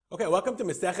Okay, welcome to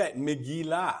Masechet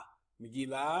Megillah.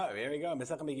 Megillah, there we go.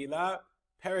 Masechet Megillah,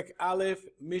 Perek Aleph,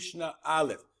 Mishnah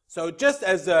Aleph. So just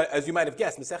as you might have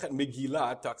guessed, Masechet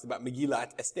Megillah talks about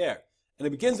Megillat Esther. And it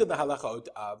begins with the halachot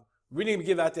of reading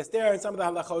Megillat Esther and some of the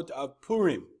halachot of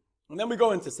Purim. And then we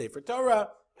go into Sefer Torah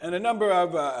and a number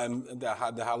of the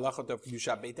halachot of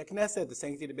Kedusha Beit HaKnesset, the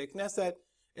sanctity of Beit HaKnesset,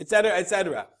 etc.,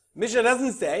 etc. Mishnah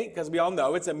doesn't say, because we all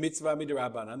know it's a mitzvah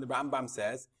midrabanan. The Rambam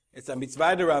says it's a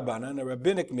mitzvah derabanan, a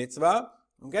rabbinic mitzvah,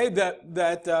 okay,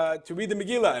 that to read the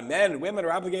Megillah, and men and women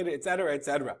are obligated, etc.,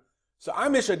 etc. So our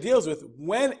Mishnah deals with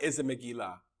when is the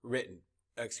Megillah written.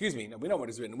 No, we know when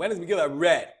it's written. When is Megillah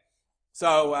read?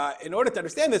 So in order to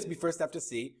understand this, we first have to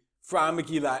see from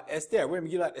Megillat Esther. We're in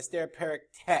Megillat Esther, Perek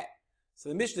Tet. So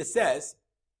the Mishnah says,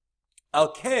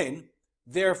 Al Ken,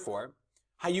 therefore,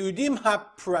 Hayudim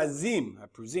haprazim,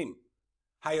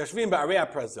 Hayoshvim ba'arei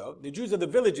haprazot, the Jews of the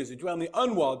villages who dwell in the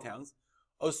unwalled towns,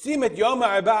 osim et yom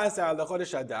ha'arba'asar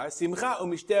l'chodesh Adar, simcha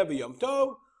u'mishteh v'yom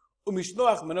tov,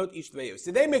 u'mishloach manot ish v'eyu.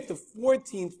 So they make the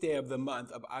 14th day of the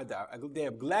month of Adar a day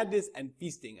of gladness and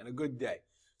feasting and a good day.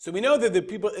 So we know that the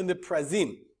people in the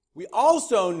Prazim. We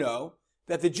also know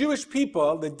that the Jewish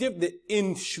people,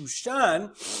 in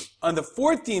Shushan, on the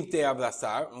 14th day of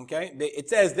Asar, okay, it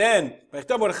says then,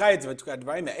 Mordechai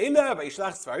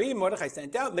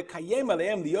sent out, Lekayem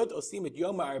aleim liot osim et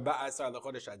yom ha'arba asar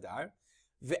l'chodesh Adar,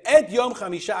 ve'et yom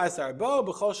chamisha asar bo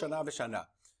b'chol shana v'shana.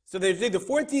 So they say the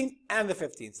 14th and the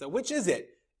 15th. So which is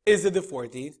it? Is it the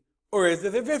 14th or is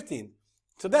it the 15th?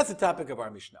 So that's the topic of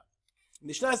our Mishnah.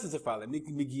 Mishnah says the following: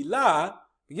 Megillah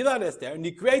Esther,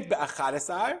 nikreit be'achad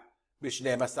asar,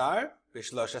 b'shneim asar,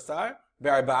 b'shlosh asar,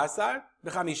 be'arba asar,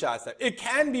 b'chamisha asar. It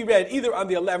can be read either on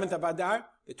the 11th of Adar,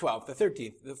 the 12th, the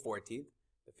 13th, the 14th,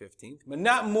 the 15th, but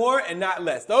not more and not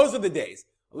less. Those are the days.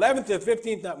 11th to the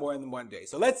 15th, not more than one day.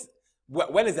 So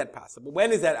when is that possible?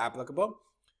 When is that applicable?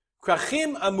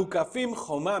 Krachim amukafim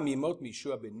choma mimot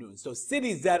Yeshua ben Nun. So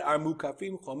cities that are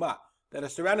mukafim choma, that are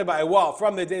surrounded by a wall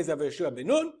from the days of Yeshua ben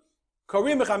Nun,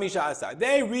 korim b'chamisha asar.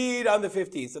 They read on the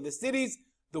 15th. So the cities,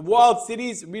 the walled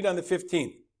cities, read on the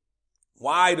 15th.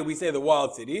 Why do we say the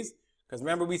walled cities? Because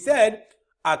remember we said,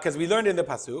 because we learned in the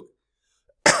pasuk,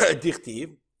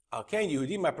 dichtiv, alken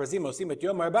Yehudim ha'prazim osim et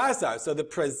yom ha'arba asar. So the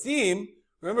prazim,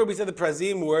 remember we said the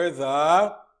prazim were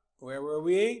where were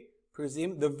we?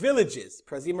 Prazim, the villages.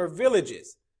 Prazim are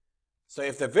villages. So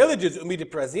if the villages umid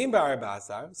prazim ba'arba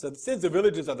asar, so since the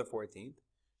villages are the 14th,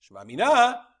 shema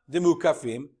minah the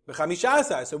mukafim b'chamisha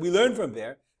asar. So we learn from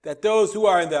there that those who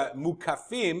are in the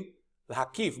mukafim, the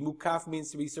hakif, mukaf means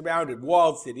to be surrounded,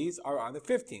 walled cities, are on the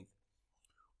 15th.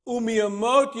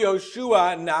 Umiyamot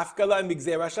Yoshua nafkala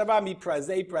migzera shava mi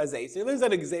prazei prazei. So he learns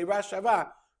that a gzera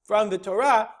shava from the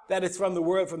Torah, that it's from the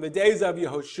word, from the days of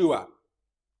Yehoshua.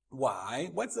 Why?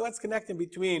 What's connecting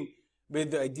between with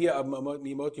the idea of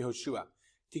Mimot Yehoshua?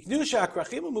 Tiknu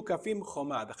sha'akrachim umukafim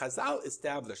choma. The Chazal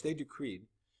established, they decreed,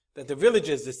 that the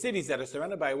villages, the cities that are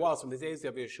surrounded by walls from the days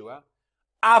of Yeshua,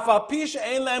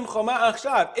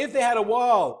 if they had a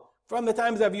wall from the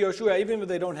times of Yeshua, even if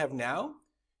they don't have now,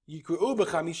 they should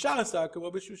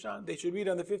read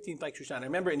on the 15th like Shushan. I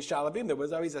remember in Shalabim there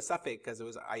was always a suffix because it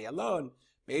was Ayalon.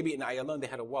 Maybe in Ayalon they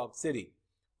had a walled city.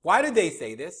 Why did they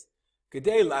say this? This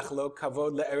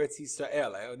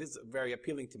is very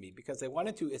appealing to me because they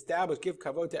wanted to give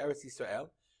kavod to Eretz Yisrael.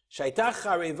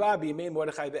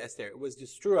 It was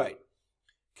destroyed.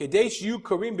 So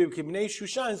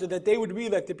that they would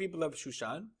read like the people of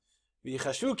Shushan.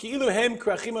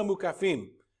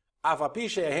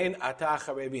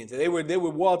 So they were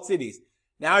walled cities.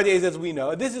 Nowadays, as we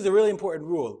know, this is a really important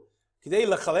rule.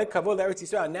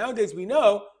 Nowadays we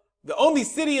know the only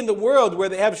city in the world where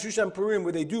they have Shushan Purim,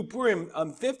 where they do Purim on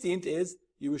the 15th, is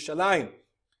Yerushalayim.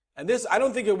 And this, I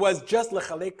don't think it was just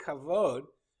Lechalek Kavod.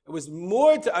 It was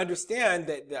more to understand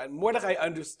that Mordechai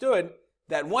understood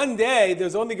that one day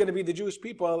there's only going to be the Jewish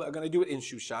people are going to do it in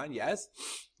Shushan, yes,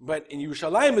 but in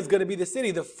Yerushalayim is going to be the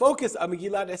city. The focus of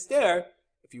Megillat Esther,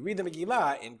 if you read the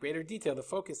Megillah in greater detail, the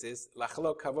focus is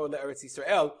Lachalok Kavod LeEretz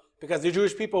Yisrael, because the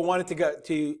Jewish people wanted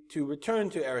to return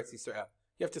to Eretz Yisrael.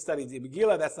 You have to study the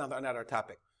Megillah. That's not our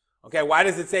topic. Okay, why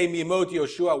does it say Miyamot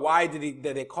Yoshua? Why did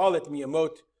they call it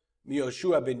Miyamot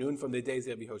Yoshua ben Nun from the days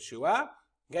of Yehoshua?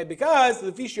 Okay, because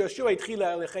Lefish Yoshua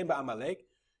itchila elechem ba'Amalek.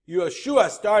 Yoshua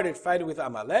started fighting with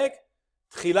Amalek.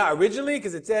 Tchila originally,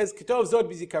 because it says Ketov Zot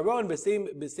b'Zikaron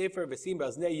b'Sefer v'Sim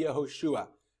b'Aznei Yehoshua.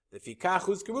 Lefikach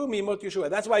uzkaru Miyamot Yoshua.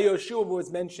 That's why Yoshua was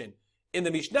mentioned in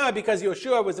the Mishnah, because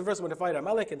Yoshua was the first one to fight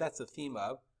Amalek, and that's the theme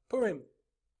of Purim.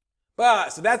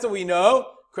 But so that's what we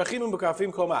know. Krachim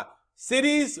u'mukafim koma.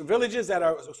 Cities, villages that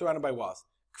are surrounded by walls.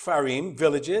 Kfarim,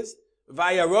 villages.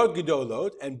 Vayarot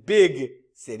gedolot, and big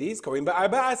cities, korim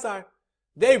ba'arba asar.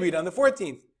 They read on the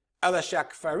 14th. Ala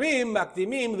shakfarim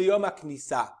makdimim liyom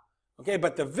haknisa. Okay,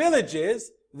 but the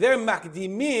villages, they're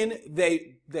makdimin,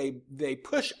 they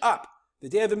push up the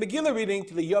day of the Megillah reading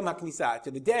to the Yom HaKnisa, to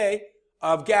the day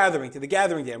of gathering, to the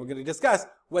gathering day. And we're going to discuss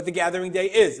what the gathering day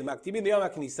is. The makdimin, the Yom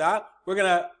HaKnisa.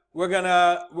 We're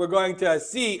going to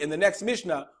see in the next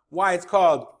Mishnah why it's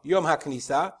called Yom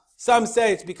HaKnisa. Some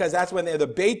say it's because that's when the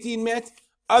Beit Din met.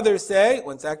 Others say,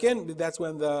 one second, that's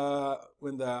when the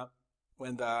Rabbeinu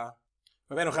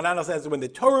Hananel says when the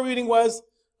Torah reading was,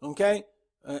 okay,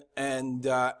 and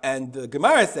the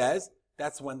Gemara says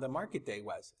that's when the market day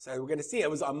was. So we're going to see it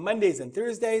was on Mondays and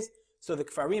Thursdays. So the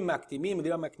Kfarim Makdimim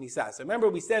Yom HaKnisa. So remember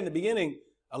we said in the beginning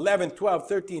 11th, 12th,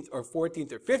 13th, or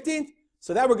 14th, or 15th.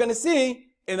 So that we're going to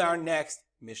see in our next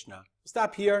Mishnah. We'll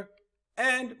stop here,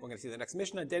 and we're going to see the next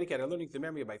Mishnah dedicated to learning to the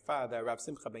memory of my father, Rav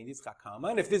Simcha ben Yitzchak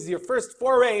Kalman. If this is your first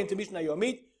foray into Mishnah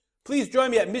Yomit, please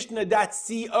join me at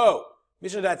Mishnah.co.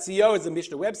 Mishnah.co is the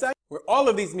Mishnah website where all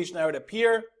of these Mishnah would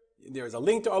appear. There is a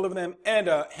link to all of them and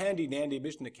a handy-dandy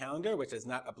Mishnah calendar, which is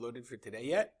not uploaded for today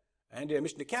yet. And a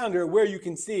Mishnah calendar where you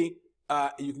can see,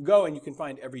 you can go and you can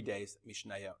find every day's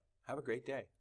Mishnayot. Have a great day.